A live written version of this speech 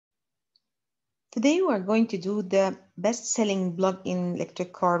Today we are going to do the best-selling plug-in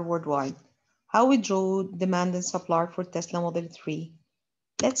electric car worldwide. How we draw demand and supply for Tesla Model 3.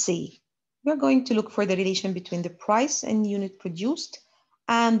 Let's see. We are going to look for the relation between the price and unit produced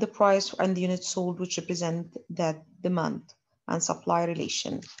and the price and the unit sold, which represent that demand and supply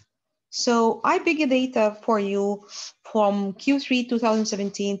relation. So I pick data for you from Q3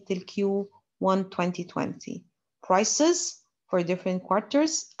 2017 till Q1 2020. Prices for different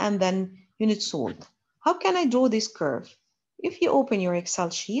quarters and then units sold. How can I draw this curve? If you open your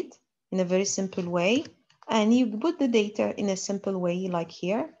Excel sheet in a very simple way and you put the data in a simple way like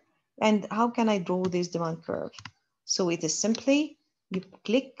here, and how can I draw this demand curve? So it is simply you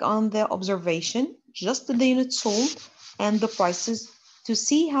click on the observation, just the units sold and the prices to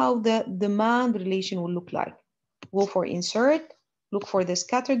see how the demand relation will look like. Go for insert, look for the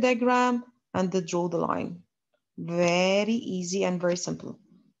scatter diagram, and then draw the line. Very easy and very simple.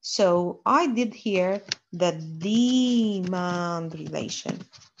 So I did here the demand relation,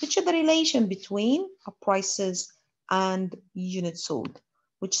 which is the relation between prices and units sold,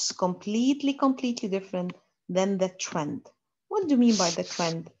 which is completely different than the trend. What do you mean by the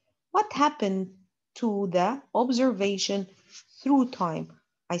trend? What happened to the observation through time?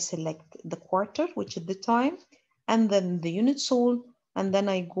 I select the quarter, which is the time, and then the unit sold, and then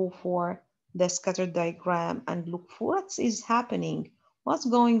I go for the scatter diagram and look for what is happening, what's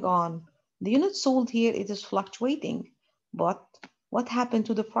going on. The unit sold here, it is fluctuating, but what happened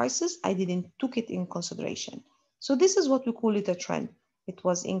to the prices? I didn't took it in consideration. So this is what we call it a trend. It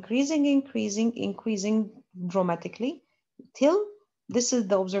was increasing dramatically till this is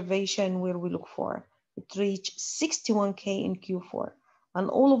the observation where we look for. It reached 61K in Q4. And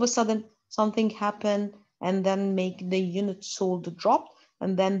all of a sudden, something happened and then make the unit sold drop.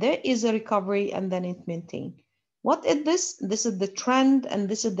 And then there is a recovery and then it maintained. What is this? This is the trend and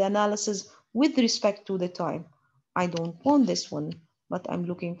this is the analysis with respect to the time. I don't want this one, but I'm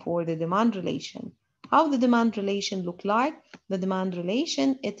looking for the demand relation. How the demand relation look like? The demand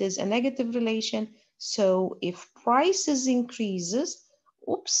relation, it is a negative relation. So if prices increases,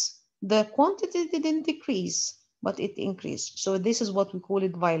 oops, the quantity didn't decrease, but it increased. So this is what we call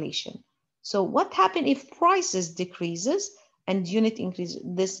it violation. So what happens if prices decreases and unit increases?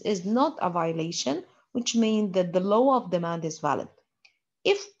 This is not a violation, which means that the law of demand is valid.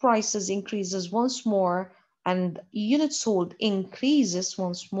 If prices increases once more and units sold increases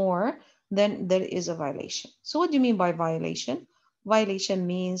once more, then there is a violation. So what do you mean by violation? Violation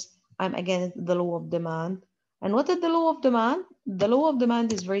means I'm against the law of demand. And what is the law of demand? The law of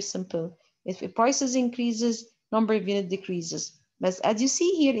demand is very simple. If prices increases, number of units decreases. But as you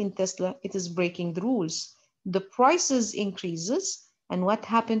see here in Tesla, it is breaking the rules. The prices increases, and what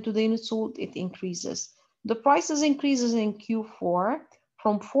happened to the units sold? It increases. The prices increases in Q4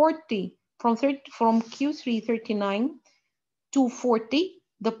 from Q3 39 to 40,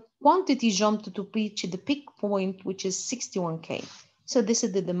 the quantity jumped to reach the peak point, which is 61K. So this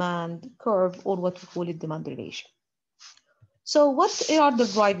is the demand curve, or what we call it demand relation. So what are the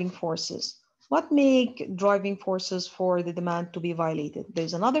driving forces? What make driving forces for the demand to be violated?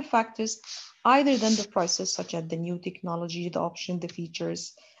 There's another factors other than the prices, such as the new technology, the option, the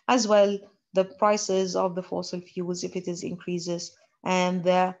features, as well the prices of the fossil fuels if it is increases, and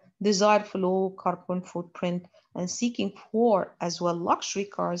the desire for low carbon footprint and seeking for as well luxury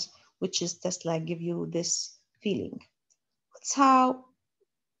cars, which is Tesla give you this feeling. That's how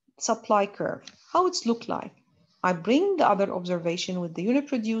supply curve, how it's look like. I bring the other observation with the unit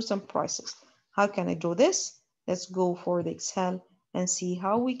produced and prices. How can I do this? Let's go for the Excel and see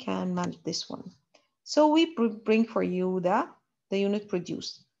how we can manage this one. So we bring for you the unit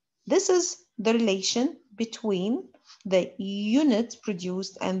produced. This is the relation between the units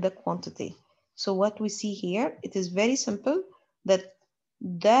produced and the quantity. So what we see here, it is very simple that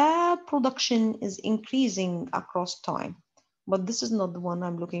the production is increasing across time. But this is not the one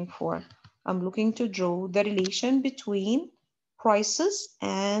I'm looking for. I'm looking to draw the relation between prices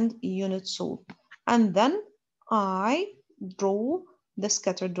and units sold. And then I draw the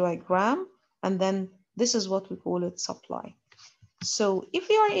scatter diagram, and then this is what we call it supply. So if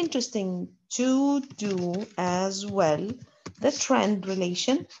you are interested to do as well the trend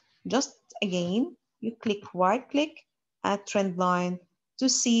relation, just again, you right click at trend line to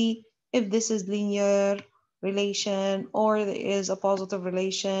see if this is linear relation or there is a positive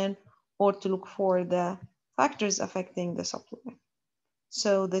relation, or to look for the factors affecting the supply.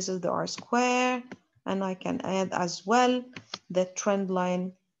 So this is the R square, and I can add as well the trend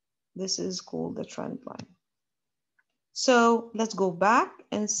line. This is called the trend line. So let's go back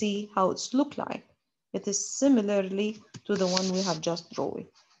and see how it's look like. It is similarly to the one we have just drawn.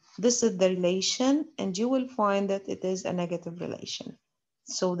 This is the relation, and you will find that it is a negative relation.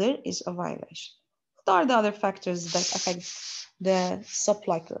 So there is a violation. What are the other factors that affect the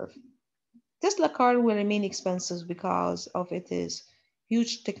supply curve? Tesla car will remain expensive because of it is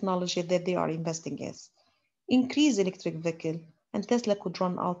huge technology that they are investing in. Increase electric vehicle, and Tesla could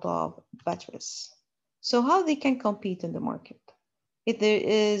run out of batteries. So how they can compete in the market? If there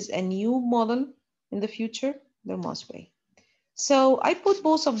is a new model in the future, there must be. So I put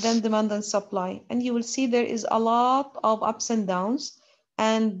both of them, demand and supply, and you will see there is a lot of ups and downs,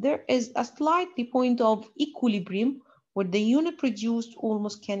 and there is a slightly point of equilibrium where the unit produced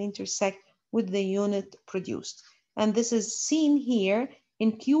almost can intersect with the unit produced. And this is seen here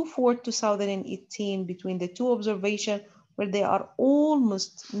in Q4 2018 between the two observations where they are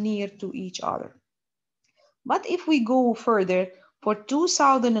almost near to each other. But if we go further, for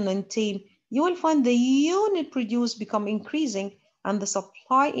 2019, you will find the unit produced become increasing and the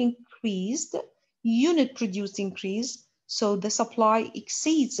supply increased, unit produced increased, so the supply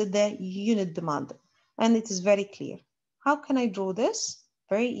exceeds the unit demand. And it is very clear. How can I draw this?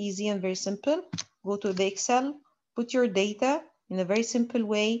 Very easy and very simple. Go to the Excel, put your data in a very simple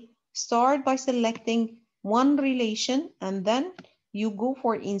way. Start by selecting one relation and then you go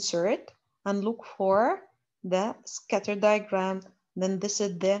for insert and look for the scatter diagram. Then this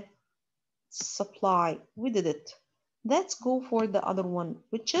is the supply. We did it. Let's go for the other one,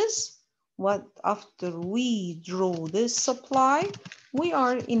 which is what after we draw this supply, we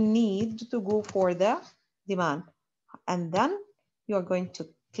are in need to go for the demand. And then you are going to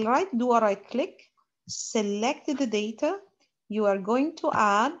do a right click, select the data. You are going to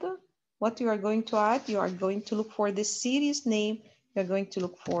add what you are going to add. You are going to look for the series name. You're going to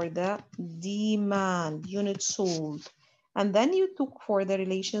look for the demand, units sold. And then you look for the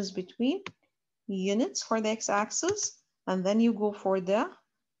relations between units for the x-axis. And then you go for the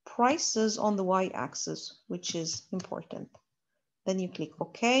prices on the y-axis, which is important. Then you click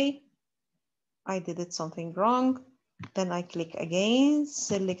OK. I did it something wrong. Then I click again,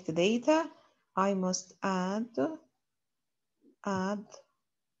 select the data. I must add,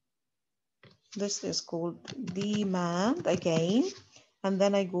 this is called demand again. And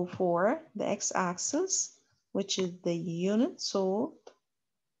then I go for the x-axis, which is the unit sold.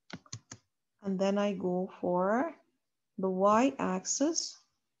 And then I go for the y-axis,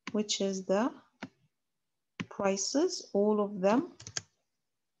 which is the prices, all of them.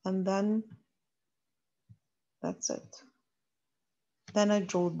 And then that's it. Then I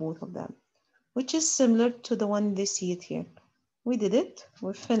draw both of them, which is similar to the one they see it here. We did it.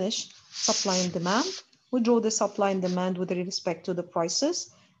 We finished supply and demand. We draw the supply and demand with respect to the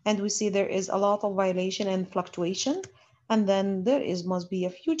prices, and we see there is a lot of violation and fluctuation. And then there must be a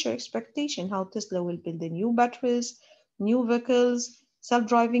future expectation how Tesla will build the new batteries, new vehicles,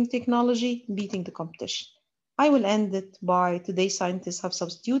 self-driving technology, beating the competition. I will end it by today scientists have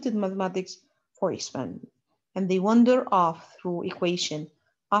substituted mathematics for experiment, and they wander off through equation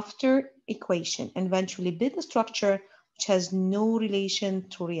after equation, and eventually build a structure which has no relation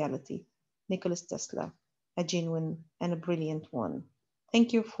to reality. Nikola Tesla, a genuine and a brilliant one.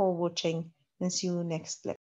 Thank you for watching and see you next lecture.